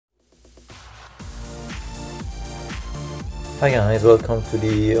Hi guys, welcome to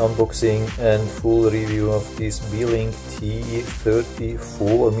the unboxing and full review of this Beelink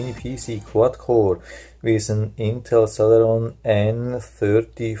T34 mini PC quad core with an Intel Celeron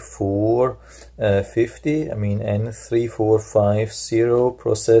N3450, N3450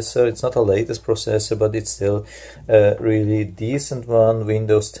 processor. It's not the latest processor, but it's still a really decent one.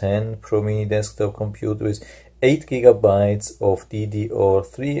 Windows 10 Pro Mini desktop computer with 8 GB of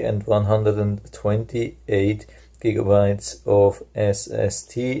DDR3 and 128 GB of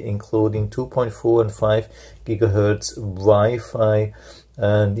SSD, including 2.4 and 5 GHz Wi-Fi,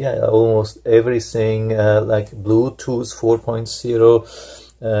 and yeah, almost everything like Bluetooth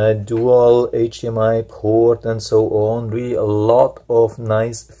 4.0, dual HDMI port, and so on. Really a lot of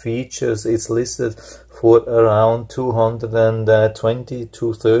nice features. It's listed for around $220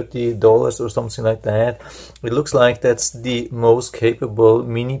 to $30 or something like that. It looks like that's the most capable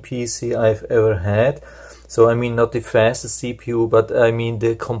mini PC I've ever had. So I mean, not the fastest CPU, but I mean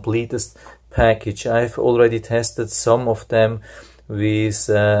the completest package. I've already tested some of them with,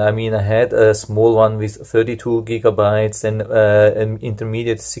 I had a small one with 32 GB and an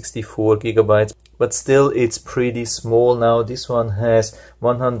intermediate 64 GB, but still it's pretty small now. This one has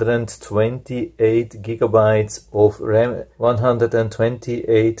 128 GB of RAM,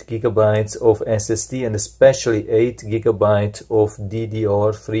 128 GB of SSD, and especially 8 GB of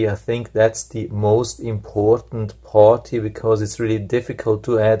DDR3. I think that's the most important part here, because it's really difficult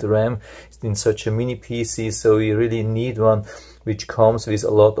to add RAM in such a mini PC, so you really need one which comes with a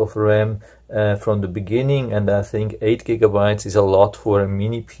lot of RAM from the beginning, and I think 8 GB is a lot for a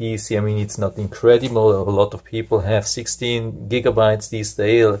mini PC. I mean, it's not incredible. A lot of people have 16 GB these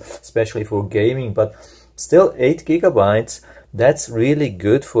days, especially for gaming, but still 8 GB, that's really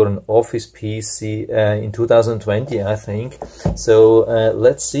good for an office PC in 2020, I think. So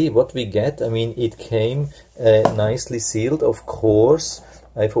let's see what we get. I mean, it came nicely sealed, of course.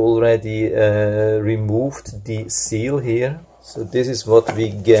 I've already removed the seal here. So this is what we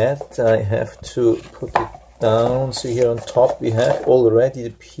get. I have to put it down. So here on top we have already the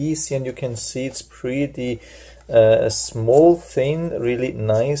PC, and you can see it's pretty small, thin, really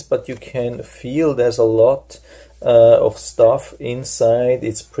nice, but you can feel there's a lot of stuff inside.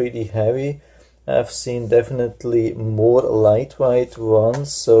 It's pretty heavy. I've seen definitely more lightweight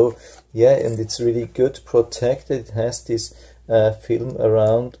ones. So yeah, and it's really good protected. It has this film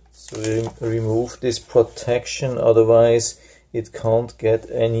around, so we remove this protection, otherwise it can't get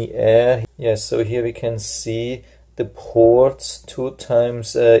any air. Yes, so here we can see the ports, 2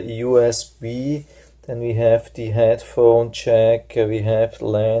 times USB, then we have the headphone jack, we have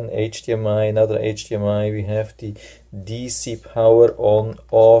LAN, HDMI, another HDMI, we have the DC power on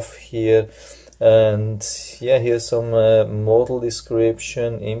off here, and yeah, here's some model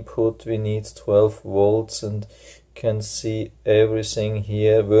description. Input, we need 12 volts, and can see everything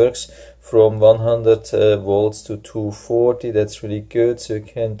here. Works from 100 volts to 240. That's really good, so you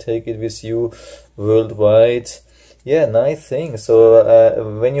can take it with you worldwide. Yeah, nice thing. So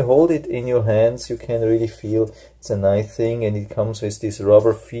when you hold it in your hands, you can really feel it's a nice thing, and it comes with this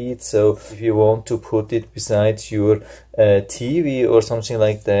rubber feet. So if you want to put it beside your TV or something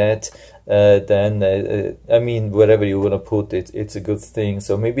like that, then I mean, wherever you want to put it, it's a good thing.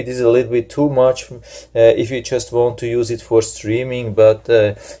 So maybe this is a little bit too much if you just want to use it for streaming, but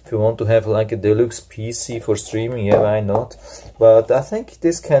if you want to have like a deluxe PC for streaming, yeah, why not? But I think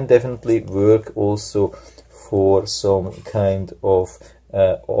this can definitely work also for some kind of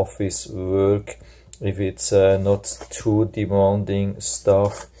office work, if it's not too demanding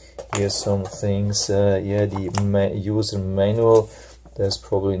stuff. Here's some things. Yeah, the user manual. There's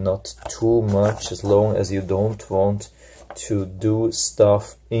probably not too much, as long as you don't want to do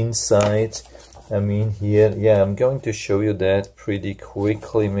stuff inside. I mean, here, yeah, I'm going to show you that pretty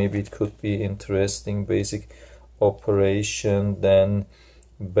quickly. Maybe it could be interesting. Basic operation, then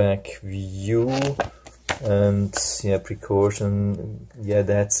back view, and yeah, precaution. Yeah,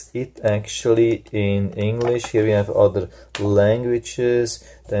 that's it actually in English. Here we have other languages.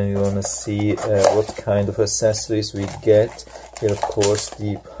 Then we want to see what kind of accessories we get. Here, of course,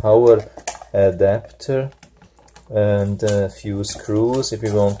 the power adapter and a few screws if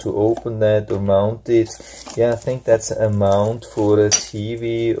you want to open that or mount it. Yeah, I think that's a mount for a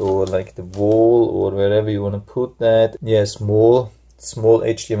TV or like the wall or wherever you want to put that. Yeah, small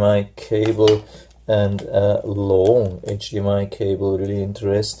HDMI cable and a long HDMI cable, really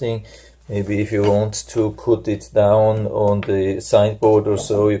interesting. Maybe if you want to put it down on the sideboard or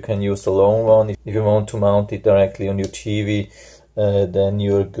so, you can use the long one. If you want to mount it directly on your TV, then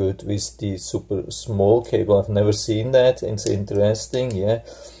you're good with the super small cable. I've never seen that. It's interesting, yeah.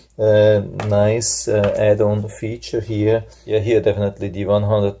 nice add-on feature here. Yeah, here definitely the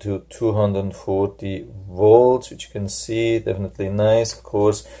 100 to 240 volts, which you can see, definitely nice. Of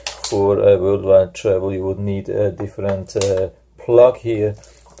course, for worldwide travel you would need a different plug here,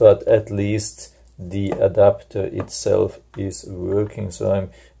 but at least the adapter itself is working. So I'm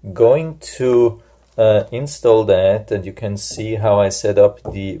going to install that, and you can see how I set up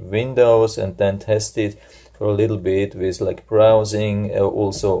the Windows and then test it for a little bit with like browsing,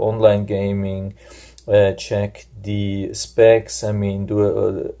 also online gaming, check the specs. I mean,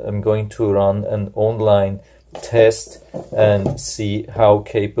 I'm going to run an online test and see how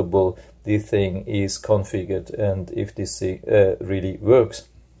capable the thing is configured and if this thing really works.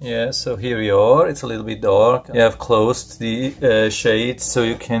 Yeah, so here we are. It's a little bit dark. I have closed the shades so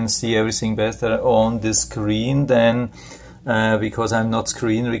you can see everything better on the screen then. Because I'm not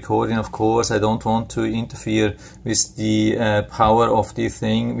screen recording, of course, I don't want to interfere with the power of the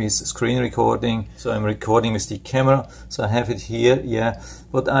thing with screen recording. So I'm recording with the camera, so I have it here. Yeah,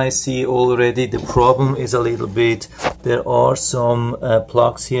 what I see already, the problem is a little bit, there are some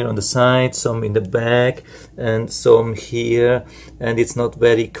plugs here on the side, some in the back and some here, and it's not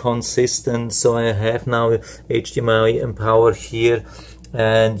very consistent. So I have now HDMI and power here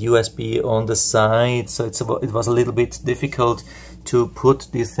and USB on the side, so it was a little bit difficult to put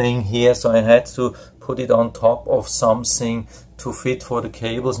the thing here, so I had to put it on top of something to fit for the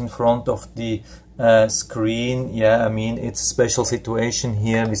cables in front of the screen. Yeah, I mean, it's a special situation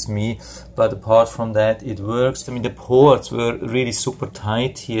here with me, but apart from that it works. I mean, the ports were really super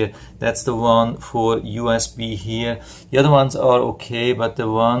tight here. That's the one for USB here. The other ones are okay, but the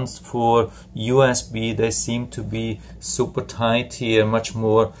ones for USB, they seem to be super tight here, much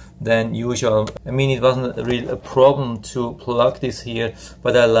more than usual. I mean, it wasn't really a problem to plug this here,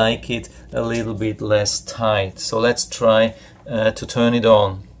 but I like it a little bit less tight. So let's try to turn it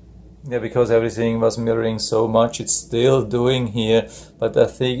on. Yeah, because everything was mirroring so much, it's still doing here, but I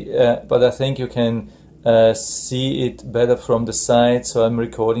think you can see it better from the side. So I'm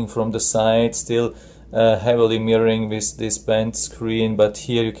recording from the side, still heavily mirroring with this bent screen, but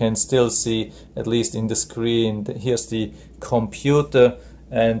here you can still see, at least in the screen, here's the computer,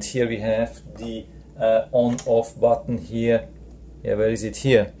 and here we have the on-off button here. Yeah, where is it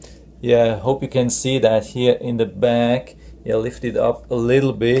here? Yeah, I hope you can see that here in the back. Yeah, lift it up a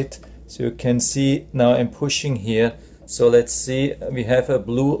little bit so you can see. Now I'm pushing here, so let's see, we have a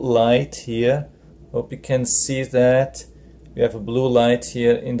blue light here. Hope you can see that. We have a blue light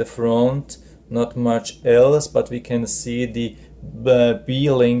here in the front, not much else, but we can see the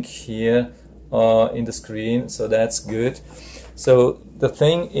Beelink here in the screen, so that's good. So the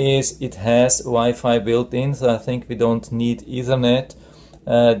thing is, it has Wi-Fi built in, so I think we don't need Ethernet.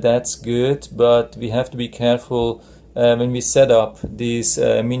 That's good, but we have to be careful when we set up this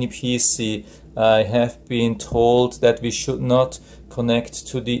mini PC. I have been told that we should not connect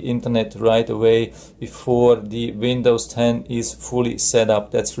to the internet right away before the Windows 10 is fully set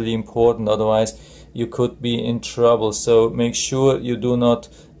up. That's really important, otherwise you could be in trouble. So make sure you do not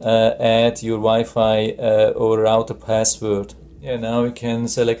add your Wi-Fi or router password. Yeah, now we can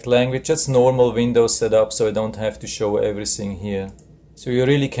select language. That's normal Windows setup, so I don't have to show everything here. So you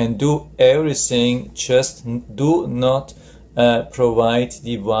really can do everything, just do not provide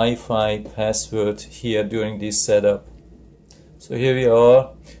the Wi-Fi password here during this setup. So here we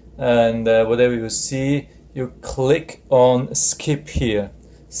are, and whatever you see, you click on skip here.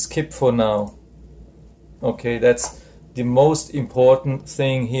 Skip for now. Okay, that's the most important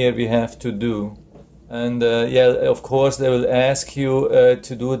thing here we have to do. And yeah, of course they will ask you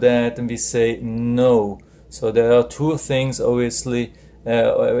to do that, and we say no. So there are two things, obviously.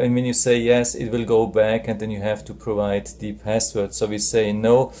 And when you say yes, it will go back, and then you have to provide the password. So we say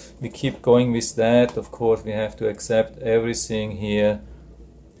no, we keep going with that. Of course we have to accept everything here.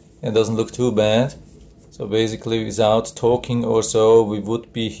 It doesn't look too bad. So basically, without talking or so, we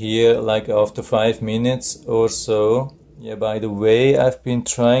would be here like after 5 minutes or so. Yeah, by the way, I've been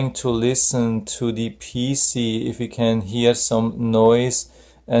trying to listen to the PC if we can hear some noise,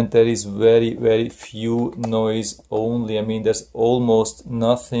 and there is very few noise only. I mean, there's almost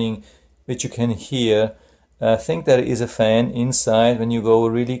nothing which you can hear. I think there is a fan inside. When you go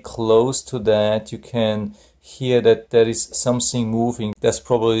really close to that, you can hear that there is something moving. There's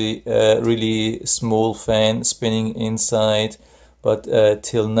probably a really small fan spinning inside, but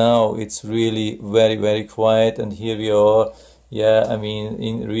till now it's really very quiet. And here we are. Yeah, I mean,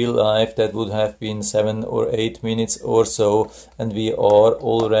 in real life that would have been 7 or 8 minutes or so, and we are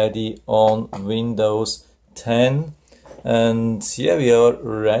already on Windows 10. And yeah, we are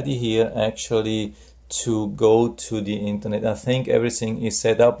ready here actually to go to the internet. I think everything is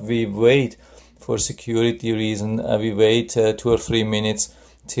set up. We wait for security reason. We wait 2 or 3 minutes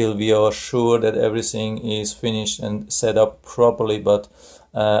till we are sure that everything is finished and set up properly. But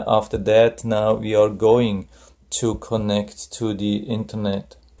after that, now we are going to connect to the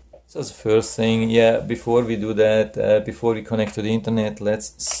internet. So that's the first thing. Yeah, before we do that, before we connect to the internet,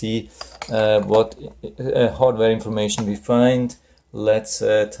 let's see what hardware information we find. Let's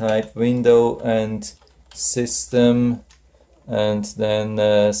type window and system, and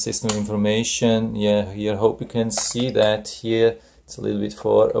then system information. Yeah, here, hope you can see that here. It's a little bit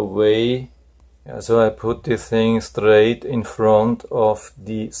far away. Yeah, so I put the thing straight in front of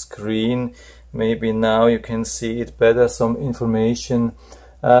the screen. Maybe now you can see it better, some information.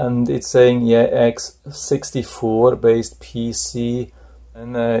 And it's saying, yeah, x64 based PC.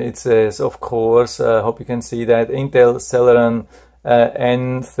 And it says, of course, I hope you can see that, Intel Celeron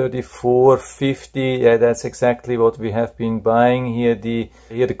N3450. Yeah, that's exactly what we have been buying here. The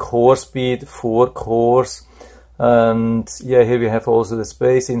core speed, 4 cores. And yeah, here we have also the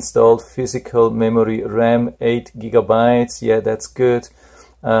space installed, physical memory RAM 8 gigabytes. Yeah, that's good.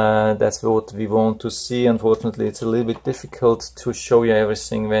 That's what we want to see. Unfortunately, it's a little bit difficult to show you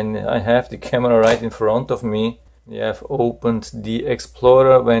everything when I have the camera right in front of me. Yeah, I've opened the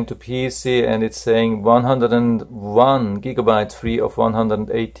Explorer, went to PC, and it's saying 101 gigabytes free of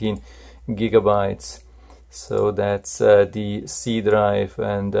 118 gigabytes. So that's the C drive,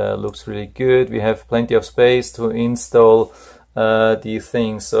 and looks really good. We have plenty of space to install the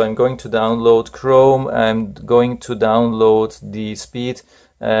things. So I'm going to download Chrome. I'm going to download the speed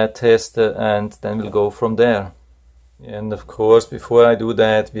tester, and then we'll go from there. And of course, before I do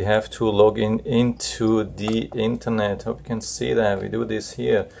that, we have to log in into the internet. Hope you can see that. We do this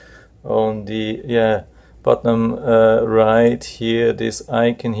here on the bottom right here, this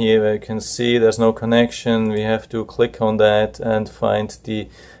icon here, where you can see there's no connection. We have to click on that and find the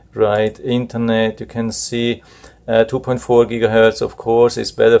right internet. You can see 2.4 gigahertz, of course,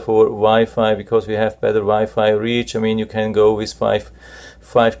 is better for Wi-Fi because we have better Wi-Fi reach. I mean, you can go with 5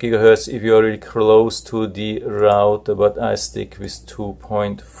 gigahertz if you're really close to the router, but I stick with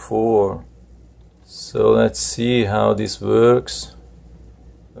 2.4. So let's see how this works.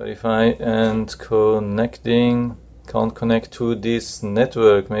 Verify and connecting. Can't connect to this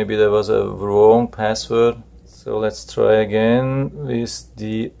network. Maybe there was a wrong password. So let's try again with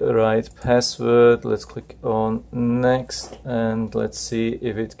the right password. Let's click on next and let's see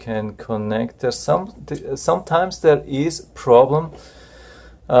if it can connect. There's sometimes there is problem.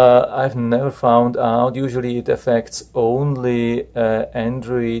 I've never found out. Usually it affects only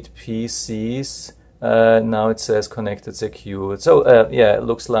Android PCs. Now it says connected secure. So yeah, it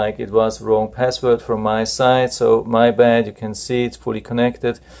looks like it was wrong password from my side. So my bad. You can see it's fully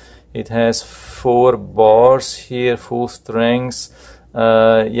connected. It has 4 bars here, full strength.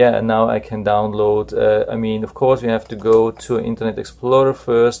 Yeah, now I can download. I mean, of course, we have to go to Internet Explorer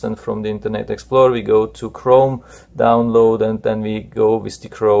first, and from the Internet Explorer we go to Chrome, download, and then we go with the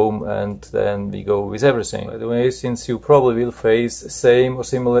Chrome, and then we go with everything. By the way, since you probably will face same or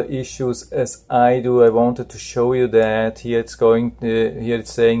similar issues as I do, I wanted to show you that here it's going. Here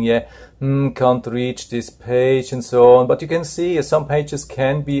it's saying, yeah, can't reach this page and so on. But you can see some pages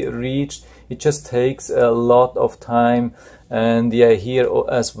can be reached. It just takes a lot of time. And yeah, here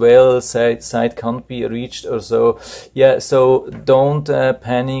as well, site can't be reached or so. Yeah, so don't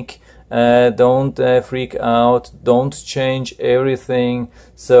panic, don't freak out, don't change everything.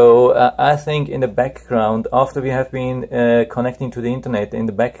 So I think in the background, after we have been connecting to the internet, in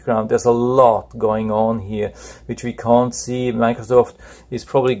the background there's a lot going on here which we can't see. Microsoft is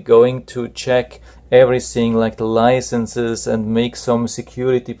probably going to check everything like the licenses and make some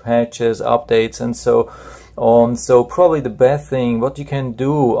security patches, updates, and so on. So probably the best thing what you can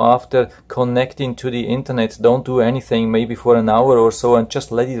do after connecting to the internet, don't do anything maybe for an hour or so, and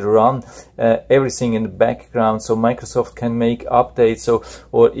just let it run everything in the background so Microsoft can make updates. So,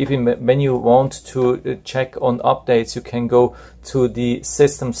 or even when you want to check on updates, you can go to the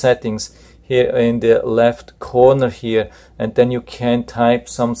system settings here in the left corner here, and then you can type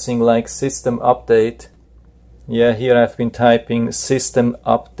something like system update. Yeah, here I've been typing system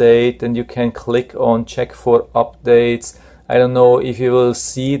update, and you can click on check for updates. I don't know if you will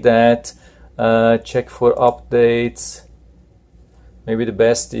see that check for updates. Maybe the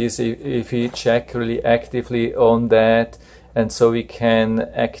best is if you check really actively on that, and so we can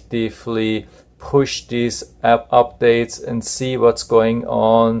actively push this app updates and see what's going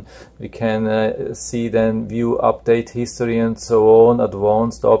on. We can see then view update history and so on,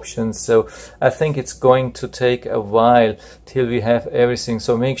 advanced options. So I think it's going to take a while till we have everything.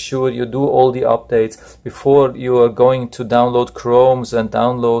 So make sure you do all the updates before you are going to download Chromes and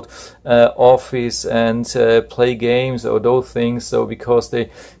download Office and play games or those things. So because they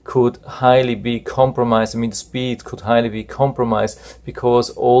could highly be compromised. I mean, the speed could highly be compromised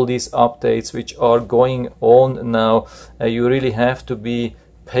because all these updates which are going on now, you really have to be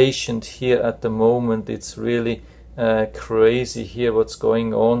patient here at the moment. It's really crazy here what's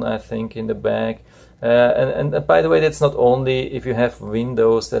going on, I think, in the back. And by the way, that's not only if you have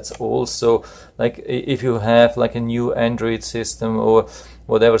Windows, that's also like if you have like a new Android system or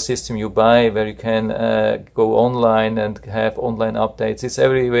whatever system you buy where you can go online and have online updates. It's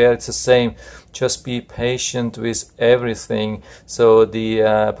everywhere, it's the same. Just be patient with everything. So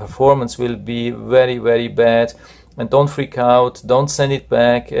the performance will be very, very bad. And don't freak out, don't send it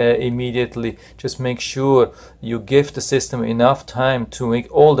back immediately. Just make sure you give the system enough time to make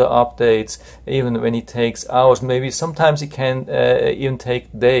all the updates, even when it takes hours. Maybe sometimes it can even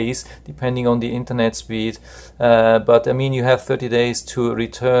take days, depending on the internet speed. But I mean, you have 30 days to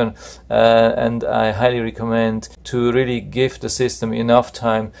return, and I highly recommend to really give the system enough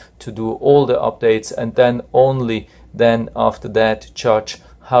time to do all the updates, and then only then after that judge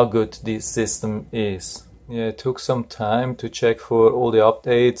how good this system is. Yeah, it took some time to check for all the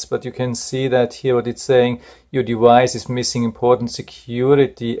updates, but you can see that here what it's saying, your device is missing important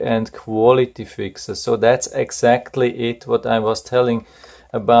security and quality fixes. So that's exactly it what I was telling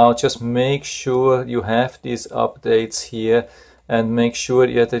about. Just make sure you have these updates here and make sure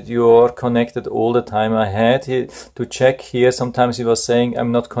that you are connected all the time. I had to check here. Sometimes he was saying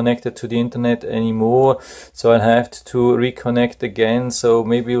I'm not connected to the internet anymore, so I have to reconnect again. So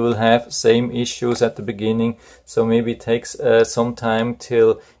maybe we'll have same issues at the beginning. So maybe it takes some time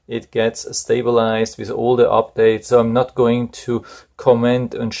till it gets stabilized with all the updates. So I'm not going to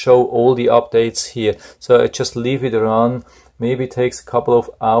comment and show all the updates here. So I just leave it run. Maybe it takes a couple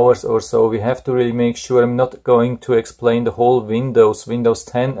of hours or so. We have to really make sure. I'm not going to explain the whole Windows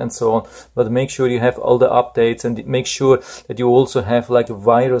 10 and so on, but make sure you have all the updates and make sure that you also have like a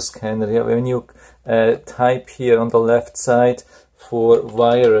virus scanner. When you type here on the left side for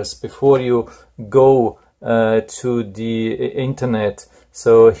virus before you go to the internet.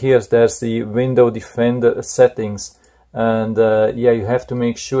 So there's the Windows Defender settings. And yeah, you have to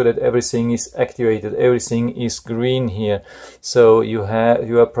make sure that everything is activated, everything is green here, so you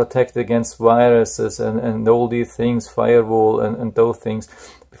are protected against viruses and all these things, firewall and those things,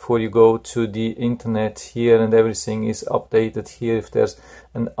 before you go to the internet here, and everything is updated here if there's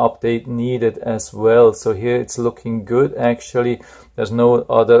an update needed as well. So here it's looking good actually. There's no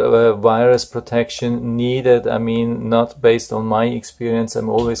other virus protection needed. I mean, not based on my experience. I'm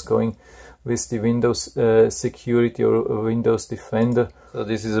always going with the Windows security or Windows Defender. So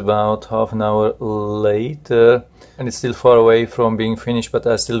this is about half an hour later and it's still far away from being finished, but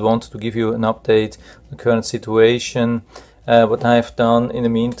I still wanted to give you an update on the current situation. What I've done in the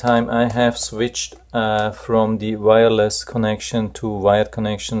meantime, I have switched from the wireless connection to wired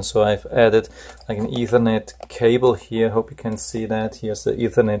connection. So I've added like an Ethernet cable here. Hope you can see that. Here's the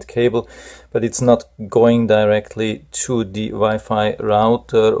Ethernet cable, but it's not going directly to the Wi-Fi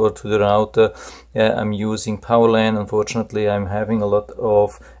router or to the router. I'm using power LAN. Unfortunately, I'm having a lot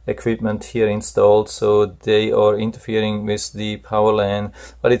of equipment here installed, so they are interfering with the power LAN,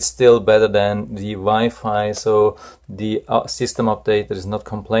 but it's still better than the Wi-Fi. So the system updater is not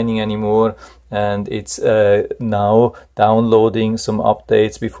complaining anymore, and it's now downloading some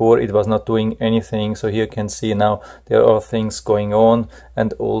updates. Before it was not doing anything. So here you can see now there are things going on,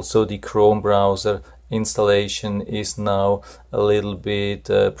 and also the Chrome browser installation is now a little bit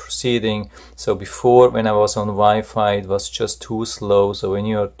proceeding. So before, when I was on Wi-Fi, it was just too slow. So when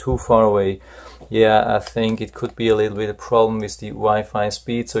you're too far away, yeah, I think it could be a little bit a problem with the Wi-Fi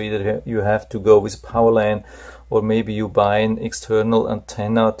speed. So either you have to go with power LAN, or maybe you buy an external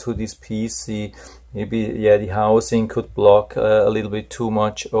antenna to this PC. Maybe, yeah, the housing could block a little bit too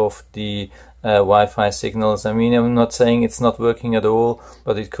much of the Wi-Fi signals. I mean, I'm not saying it's not working at all,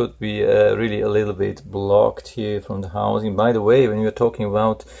 but it could be really a little bit blocked here from the housing. By the way, when we're talking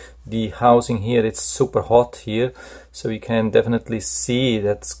about the housing here, it's super hot here, so you can definitely see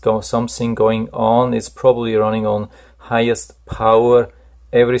that's something going on. It's probably running on highest power,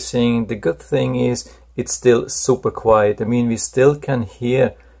 everything. The good thing is it's still super quiet. I mean, we still can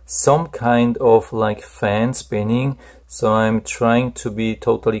hear some kind of like fan spinning, so I'm trying to be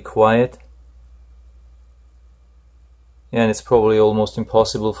totally quiet. and it's probably almost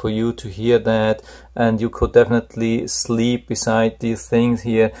impossible for you to hear that, and you could definitely sleep beside these things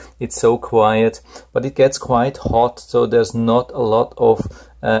here. It's so quiet, but it gets quite hot, so there's not a lot of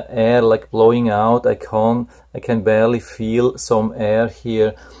air like blowing out. I can barely feel some air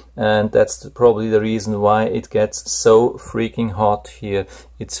here, and that's probably the reason why it gets so freaking hot here.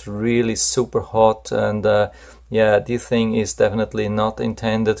 It's really super hot, and yeah, this thing is definitely not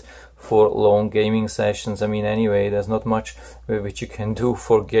intended for long gaming sessions. I mean, anyway, there's not much which you can do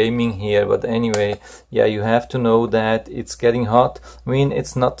for gaming here, but anyway, yeah, you have to know that it's getting hot. I mean,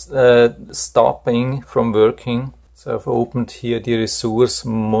 it's not stopping from working. So I've opened here the resource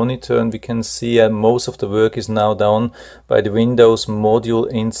monitor, and we can see most of the work is now done by the Windows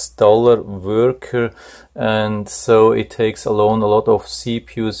module installer worker, and so it takes alone a lot of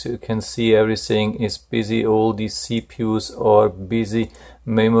CPUs. You can see everything is busy, all these CPUs are busy.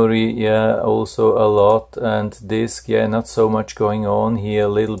 Memory, yeah, also a lot, and disk, yeah, not so much going on here, a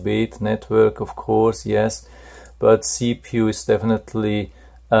little bit. Network, of course, yes, but CPU is definitely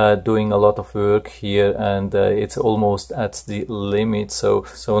doing a lot of work here, and it's almost at the limit, so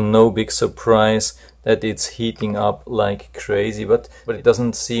no big surprise that it's heating up like crazy, but it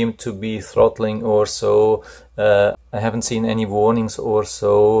doesn't seem to be throttling or so. I haven't seen any warnings or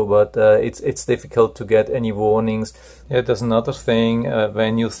so, but it's difficult to get any warnings. Yeah, there's another thing.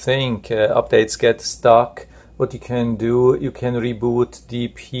 When you think updates get stuck, what you can do, you can reboot the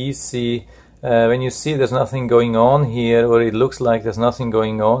PC. When you see there's nothing going on here, or it looks like there's nothing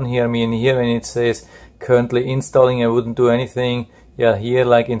going on here, I mean, here when it says currently installing, I wouldn't do anything. Yeah, here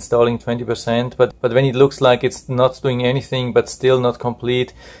like installing 20%, but when it looks like it's not doing anything but still not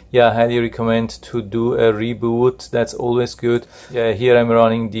complete, yeah, I highly recommend to do a reboot. That's always good. Yeah, here I'm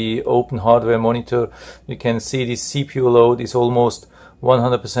running the open hardware monitor. You can see the CPU load is almost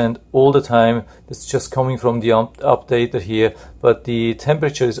 100% all the time. That's just coming from the updater here, but the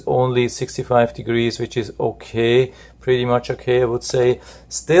temperature is only 65 degrees, which is okay, pretty much okay, I would say.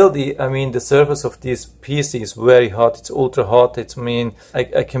 Still, the surface of this PC is very hot. It's ultra hot. It's, I mean,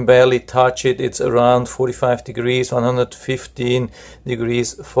 I can barely touch it. It's around 45 degrees, 115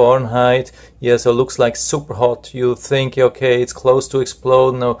 degrees Fahrenheit. Yeah, so it looks like super hot. You think, okay, it's close to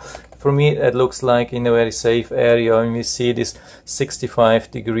explode. No, for me, it looks like in a very safe area. I mean, we see this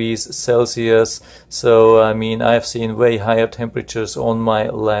 65 degrees Celsius. So, I mean, I've seen way higher temperatures on my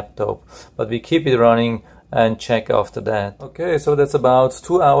laptop. But we keep it running and check after that. Okay, so that's about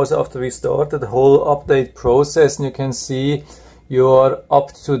 2 hours after we started the whole update process. And you can see you're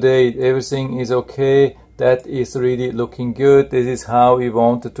up to date. Everything is okay. That is really looking good. This is how we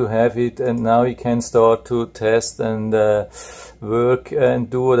wanted to have it, and now you can start to test and work and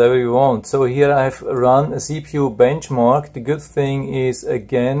do whatever you want. So here I've run a CPU benchmark. The good thing is,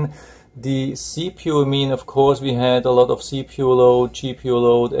 again, the CPU, I mean, of course we had a lot of CPU load, GPU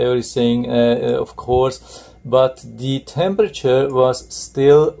load, everything, of course, but the temperature was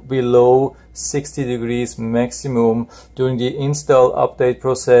still below 60 degrees maximum during the install update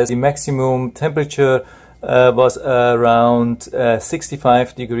process. The maximum temperature was around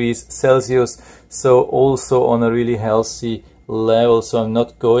 65 degrees Celsius, so also on a really healthy level. So I'm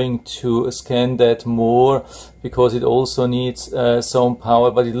not going to scan that more because it also needs some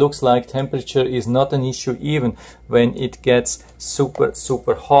power, but it looks like temperature is not an issue even when it gets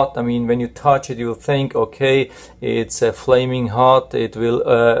super hot. I mean, when you touch it, you'll think, okay, it's flaming hot, it will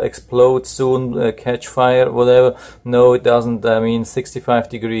explode soon, catch fire, whatever. No, it doesn't. I mean, 65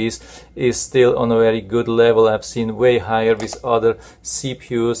 degrees is still on a very good level. I've seen way higher with other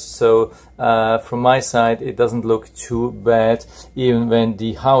CPUs, so from my side it doesn't look too bad even when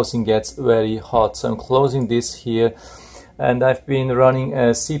the housing gets very hot. So I'm closing this here, and I've been running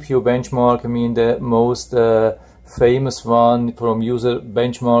a CPU benchmark. I mean, the most famous one from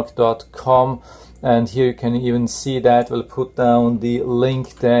userbenchmark.com, and here you can even see that. We'll put down the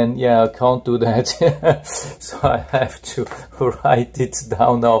link then. Yeah, I can't do that so I have to write it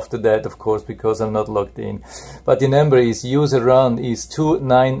down after that, of course, because I'm not logged in. But the number is user run is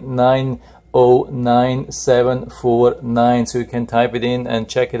 299097949, so you can type it in and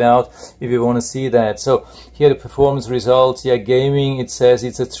check it out if you want to see that. So here the performance results. Yeah, gaming, it says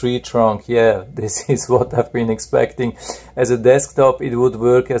it's a tree trunk. Yeah, this is what I've been expecting. As a desktop it would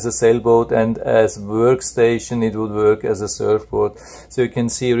work as a sailboat, and as workstation it would work as a surfboard. So you can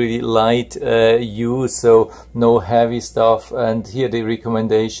see really light use, so no heavy stuff. And here the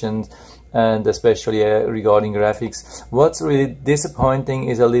recommendations, and especially regarding graphics. What's really disappointing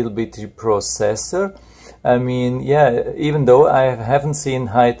is a little bit the processor. I mean, yeah, even though I haven't seen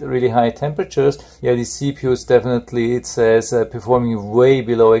really high temperatures, yeah, the CPU is definitely, it says, performing way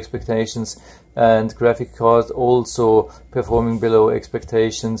below expectations. and graphic card also performing below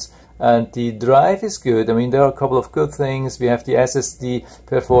expectations. And the drive is good. I mean, there are a couple of good things. We have the SSD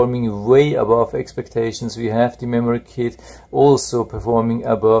performing way above expectations. We have the memory kit also performing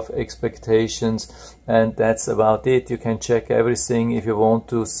above expectations. And that's about it. You can check everything if you want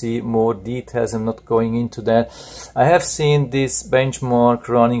to see more details. I'm not going into that. I have seen this benchmark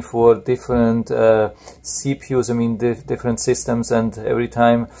running for different CPUs, I mean different systems, and every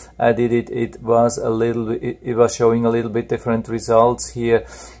time I did it, it was showing a little bit different results here.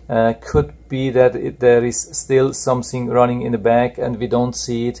 Could be that there is still something running in the back and we don't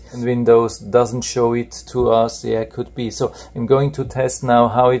see it, and Windows doesn't show it to us. Yeah, could be. So I'm going to test now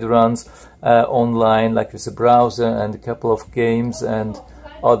how it runs online, like with a browser and a couple of games and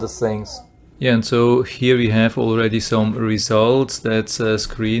other things. Yeah, and so here we have already some results. That's a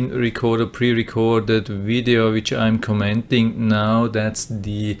screen recorder, pre-recorded video, which I'm commenting now. That's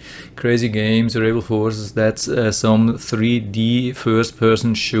the Crazy Games Rebel Forces. That's some 3D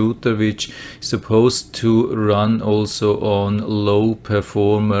first-person shooter, which is supposed to run also on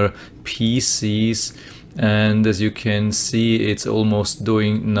low-performer PCs. And as you can see, it's almost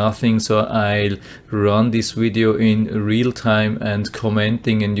doing nothing. So I'll run this video in real time and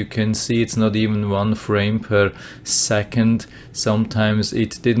commenting, and you can see it's not even 1 frame per second. Sometimes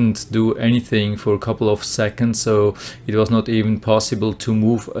it didn't do anything for a couple of seconds, so it was not even possible to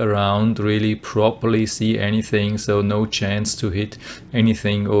move around really properly, see anything, so no chance to hit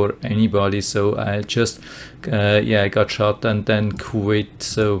anything or anybody. So I just I got shot and then quit.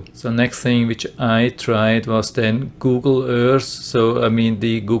 So next thing which I tried was then Google Earth. So I mean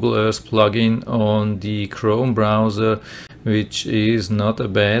the Google Earth plugin on the Chrome browser, which is not a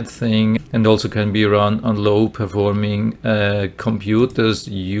bad thing, and also can be run on low performing computers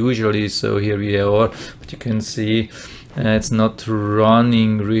usually. So here we are, but you can see it's not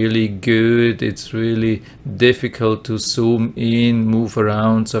running really good. It's really difficult to zoom in, move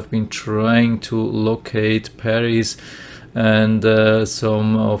around. So I've been trying to locate Paris and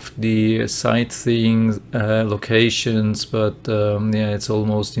some of the sightseeing locations, but yeah, it's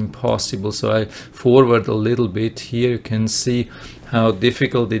almost impossible. So I forward a little bit here. You can see how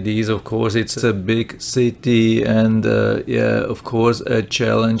difficult it is. Of course, it's a big city, and yeah, of course a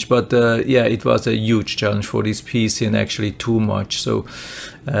challenge, but yeah, it was a huge challenge for this PC, and actually too much. So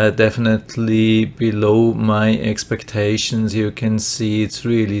definitely below my expectations. You can see it's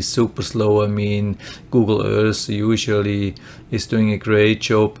really super slow. I mean, Google Earth usually is doing a great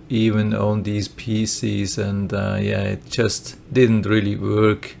job even on these PCs, and yeah, it just didn't really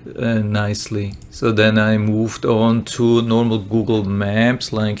work nicely. So then I moved on to normal Google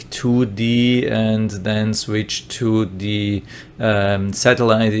Maps like 2D, and then switched to the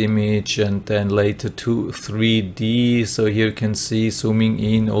satellite image, and then later to 3D. So here you can see, zooming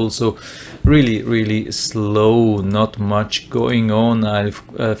in, also really slow, not much going on. I'll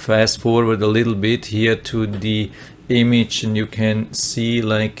fast forward a little bit here to the image, and you can see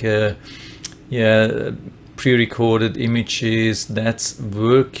like yeah, pre-recorded images. That's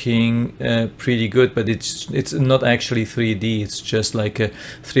working pretty good, but it's not actually 3D. It's just like a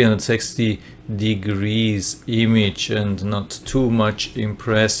 360 degrees image, and not too much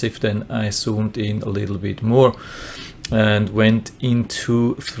impressive. Then I zoomed in a little bit more and went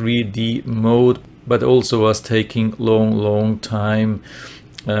into 3D mode, but also was taking long time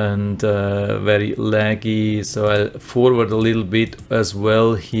and very laggy. So I'll forward a little bit as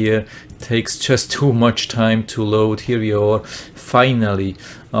well here. Takes just too much time to load. Here we are finally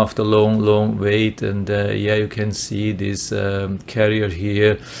after long wait, and yeah, you can see this carrier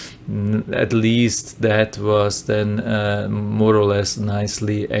here. At least that was then more or less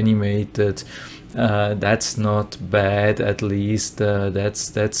nicely animated. That's not bad. At least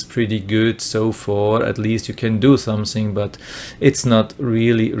that's pretty good so far. At least you can do something, but it's not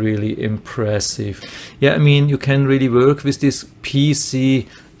really impressive. Yeah, I mean, you can really work with this PC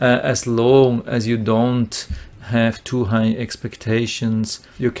as long as you don't have too high expectations.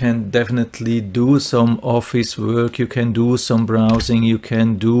 You can definitely do some office work, you can do some browsing, you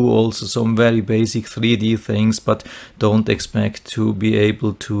can do also some very basic 3D things, but don't expect to be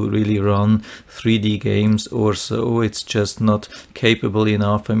able to really run 3D games or so. It's just not capable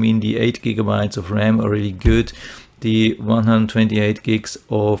enough. I mean, the 8 GB of RAM are really good. The 128 gigs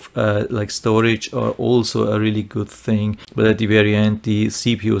of like storage are also a really good thing, but at the very end the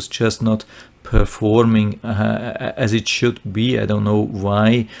CPU is just not performing as it should be. I don't know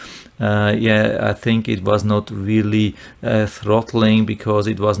why. yeah, I think it was not really throttling because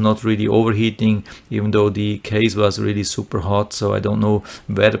it was not really overheating, even though the case was really super hot. So I don't know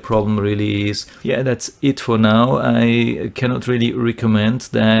where the problem really is. Yeah, that's it for now. I cannot really recommend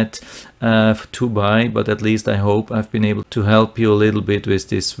that to buy, but at least I hope I've been able to help you a little bit with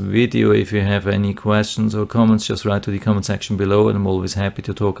this video. If you have any questions or comments, just write to the comment section below, and I'm always happy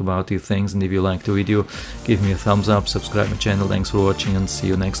to talk about these things. And if you like the video, give me a thumbs up, subscribe my channel. Thanks for watching, and see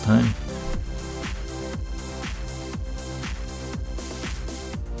you next time.